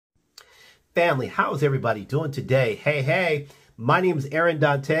Family, how's everybody doing today? Hey, my name is Aaron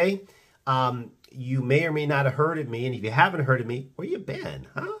Dante. You may or may not have heard of me, and if you haven't heard of me, where you been,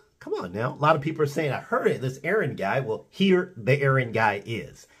 huh? Come on now. A lot of people are saying, I heard it, this Aaron guy. Well, here the Aaron guy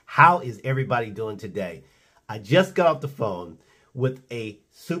is. How is everybody doing today? I just got off the phone with a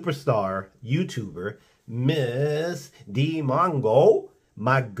superstar YouTuber, Miss D Mongo,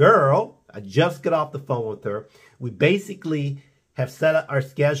 my girl. I just got off the phone with her. We basically have set up our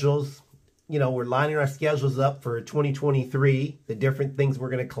schedules. You know, we're lining our schedules up for 2023, the different things we're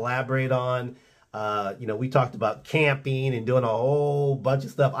going to collaborate on. You know, we talked about camping and doing a whole bunch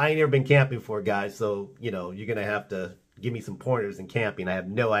of stuff. I ain't never been camping before, guys, so, you know, you're going to have to give me some pointers in camping. I have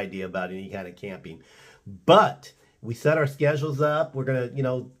no idea about any kind of camping. But we set our schedules up. We're going to, you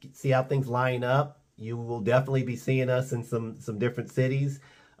know, see how things line up. You will definitely be seeing us in some different cities.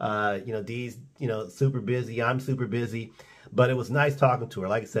 You know, Dee's, you know, super busy. I'm super busy. But it was nice talking to her.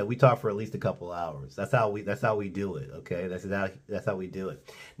 Like I said, we talked for at least a couple of hours. That's how we do it. Okay, that's how we do it.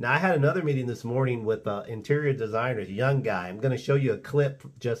 Now I had another meeting this morning with interior designers, a young guy. I'm going to show you a clip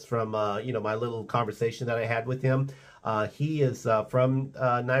just from you know, my little conversation that I had with him. He is from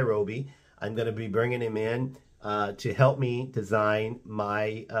Nairobi. I'm going to be bringing him in to help me design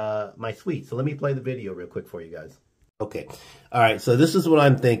my my suite. So let me play the video real quick for you guys. Okay, all right. So this is what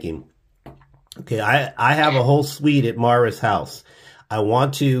I'm thinking. Okay, I have a whole suite at Mawra's house. I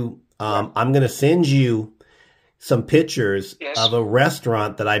want to, I'm going to send you some pictures of a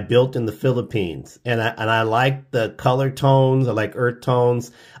restaurant that I built in the Philippines. And I like the color tones. I like earth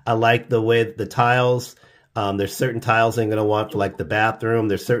tones. I like the way the tiles, there's certain tiles I'm going to want for like the bathroom.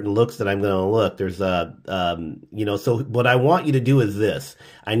 There's certain looks that I'm going to look. There's you know, so what I want you to do is this.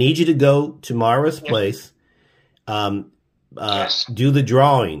 I need you to go to Mawra's place, do the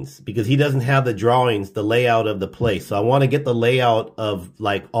drawings, because he doesn't have the drawings, the layout of the place. So I want to get the layout of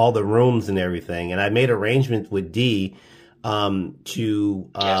like all the rooms and everything. And I made arrangements with D to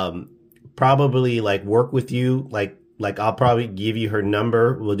probably like work with you. Like I'll probably give you her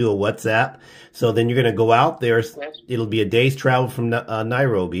number. We'll do a WhatsApp. So then you're going to go out there. It'll be a day's travel from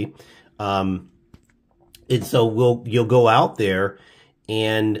Nairobi. And so you'll go out there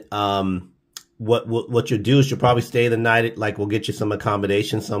and what you'll do is you'll probably stay the night. Like we'll get you some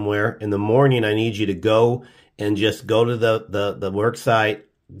accommodation somewhere. In the morning, I need you to go and just go to the work site,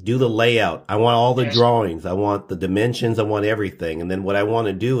 do the layout. I want all the drawings. I want the dimensions. I want everything. And then what I want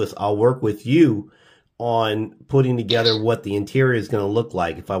to do is I'll work with you on putting together what the interior is going to look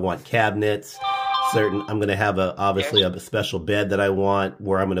like. If I want cabinets, I'm going to have obviously a special bed that I want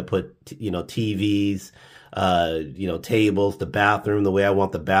where I'm going to put, you know, TVs, you know, tables, the bathroom, the way I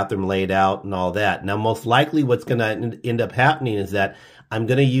want the bathroom laid out and all that. Now, most likely what's going to end up happening is that I'm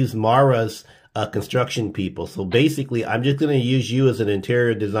going to use Mawra's construction people. So basically, I'm just going to use you as an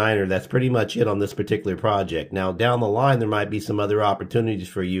interior designer. That's pretty much it on this particular project. Now, down the line, there might be some other opportunities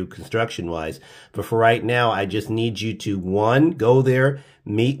for you construction-wise. But for right now, I just need you to, one, go there,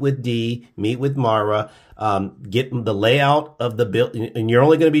 meet with D, meet with Mawra, get the layout of the building. And you're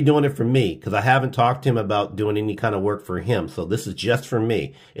only going to be doing it for me because I haven't talked to him about doing any kind of work for him. So this is just for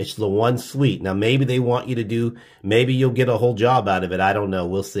me. It's the one suite. Now, maybe they want you to do, maybe you'll get a whole job out of it. I don't know.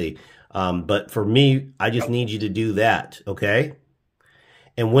 We'll see. But for me, I just need you to do that. Okay.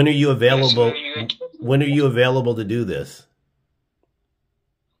 And when are you available? When are you available to do this?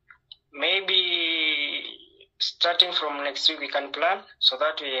 Maybe starting from next week we can plan so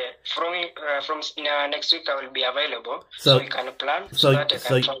that from next week I will be available. So we can plan so that I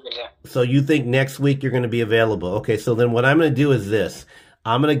can travel there. So you think next week you're going to be available? Okay. So then what I'm going to do is this.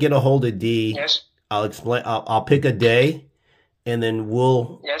 I'm going to get a hold of D. Yes. I'll explain. I'll pick a day. And then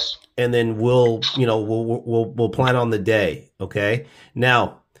we'll, you know, we'll plan on the day. Okay.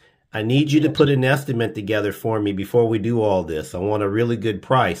 Now I need you to put an estimate together for me before we do all this. I want a really good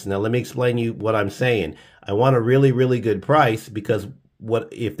price. Now let me explain you what I'm saying. I want a really, really good price because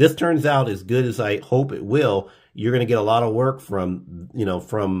if this turns out as good as I hope it will, you're going to get a lot of work from, you know,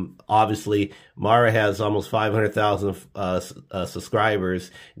 from obviously Mawra has almost 500,000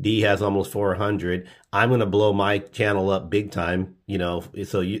 subscribers. D has almost 400. I'm going to blow my channel up big time, you know,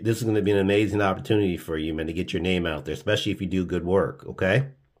 so this is going to be an amazing opportunity for you, man, to get your name out there, especially if you do good work. Okay.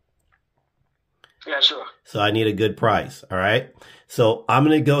 Yeah, sure. So I need a good price. All right. So I'm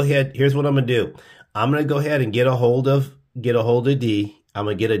going to go ahead. Here's what I'm going to do. I'm going to go ahead and get a hold of D. I'm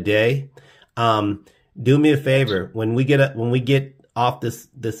going to get a day. Do me a favor. When we get off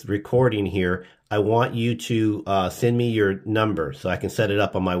this recording here, I want you to send me your number so I can set it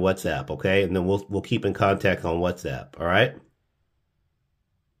up on my WhatsApp, okay? And then we'll keep in contact on WhatsApp, all right?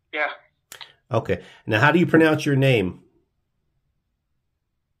 Yeah. Okay. Now, how do you pronounce your name?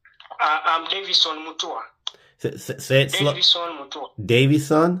 Davison Mutua. Say it slow. Davison Mutua.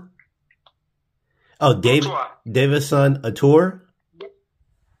 Davison? Oh, Davison Atour?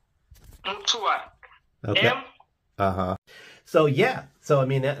 Mutua. Okay. So yeah. So I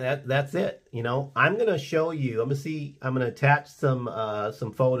mean that's it. You know, I'm gonna show you. I'm gonna attach some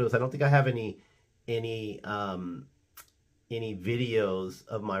photos. I don't think I have any videos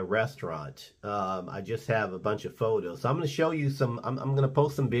of my restaurant. I just have a bunch of photos. So I'm gonna show you some. I'm gonna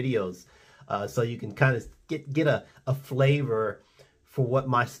post some videos so you can kind of get a flavor for what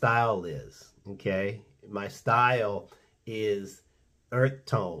my style is. Okay, my style is earth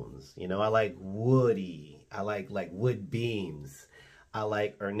tones. You know, I like woody. I like wood beams. I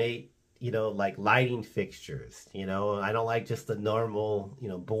like ornate, you know, like lighting fixtures. You know, I don't like just the normal, you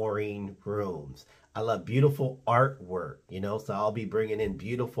know, boring rooms. I love beautiful artwork, you know, so I'll be bringing in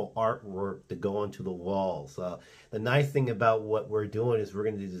beautiful artwork to go onto the walls. The nice thing about what we're doing is we're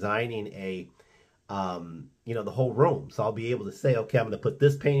going to be designing a, you know, the whole room. So I'll be able to say, okay, I'm going to put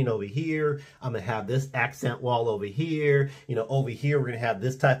this painting over here. I'm going to have this accent wall over here. You know, over here, we're going to have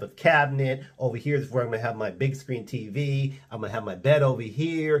this type of cabinet. Over here is where I'm going to have my big screen TV. I'm going to have my bed over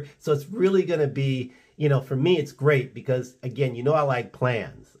here. So it's really going to be, you know, for me, it's great because, again, you know, I like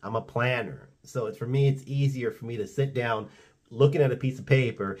plans. I'm a planner. So for me, it's easier for me to sit down looking at a piece of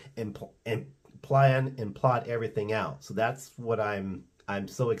paper and plan and plot everything out. So that's what I'm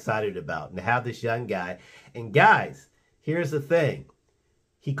so excited about, and to have this young guy. And guys, here's the thing.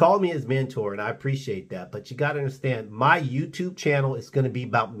 He called me his mentor, and I appreciate that. But you got to understand, my YouTube channel is going to be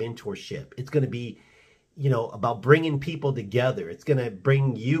about mentorship. It's going to be, you know, about bringing people together. It's going to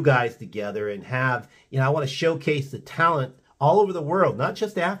bring you guys together and have, you know, I want to showcase the talent all over the world, not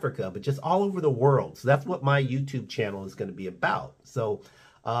just Africa, but just all over the world. So that's what my YouTube channel is going to be about. So,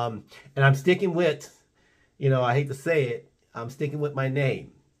 and I'm sticking with, you know, I hate to say it, I'm sticking with my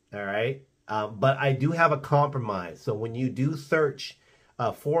name, all right? But I do have a compromise. So when you do search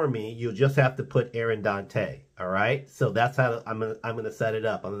for me, you'll just have to put Aaron Dante, all right? So that's how I'm gonna set it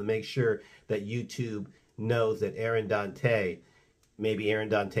up. I'm gonna make sure that YouTube knows that Aaron Dante, maybe Aaron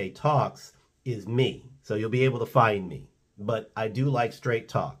Dante Talks, is me. So you'll be able to find me. But I do like straight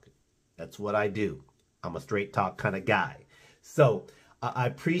talk. That's what I do. I'm a straight talk kind of guy. So I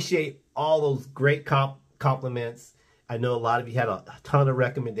appreciate all those great compliments. I know a lot of you had a ton of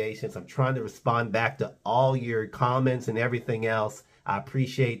recommendations. I'm trying to respond back to all your comments and everything else. I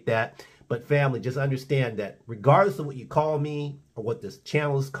appreciate that. But family, just understand that regardless of what you call me or what this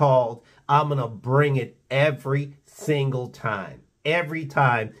channel is called, I'm going to bring it every single time. Every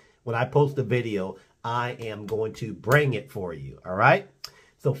time when I post a video, I am going to bring it for you. All right?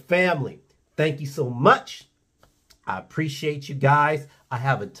 So family, thank you so much. I appreciate you guys. I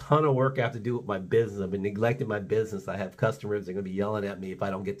have a ton of work I have to do with my business. I've been neglecting my business. I have customers that are going to be yelling at me if I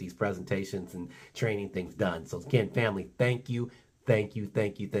don't get these presentations and training things done. So again, family, thank you. Thank you,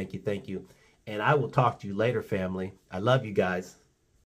 thank you, thank you, thank you. And I will talk to you later, family. I love you guys.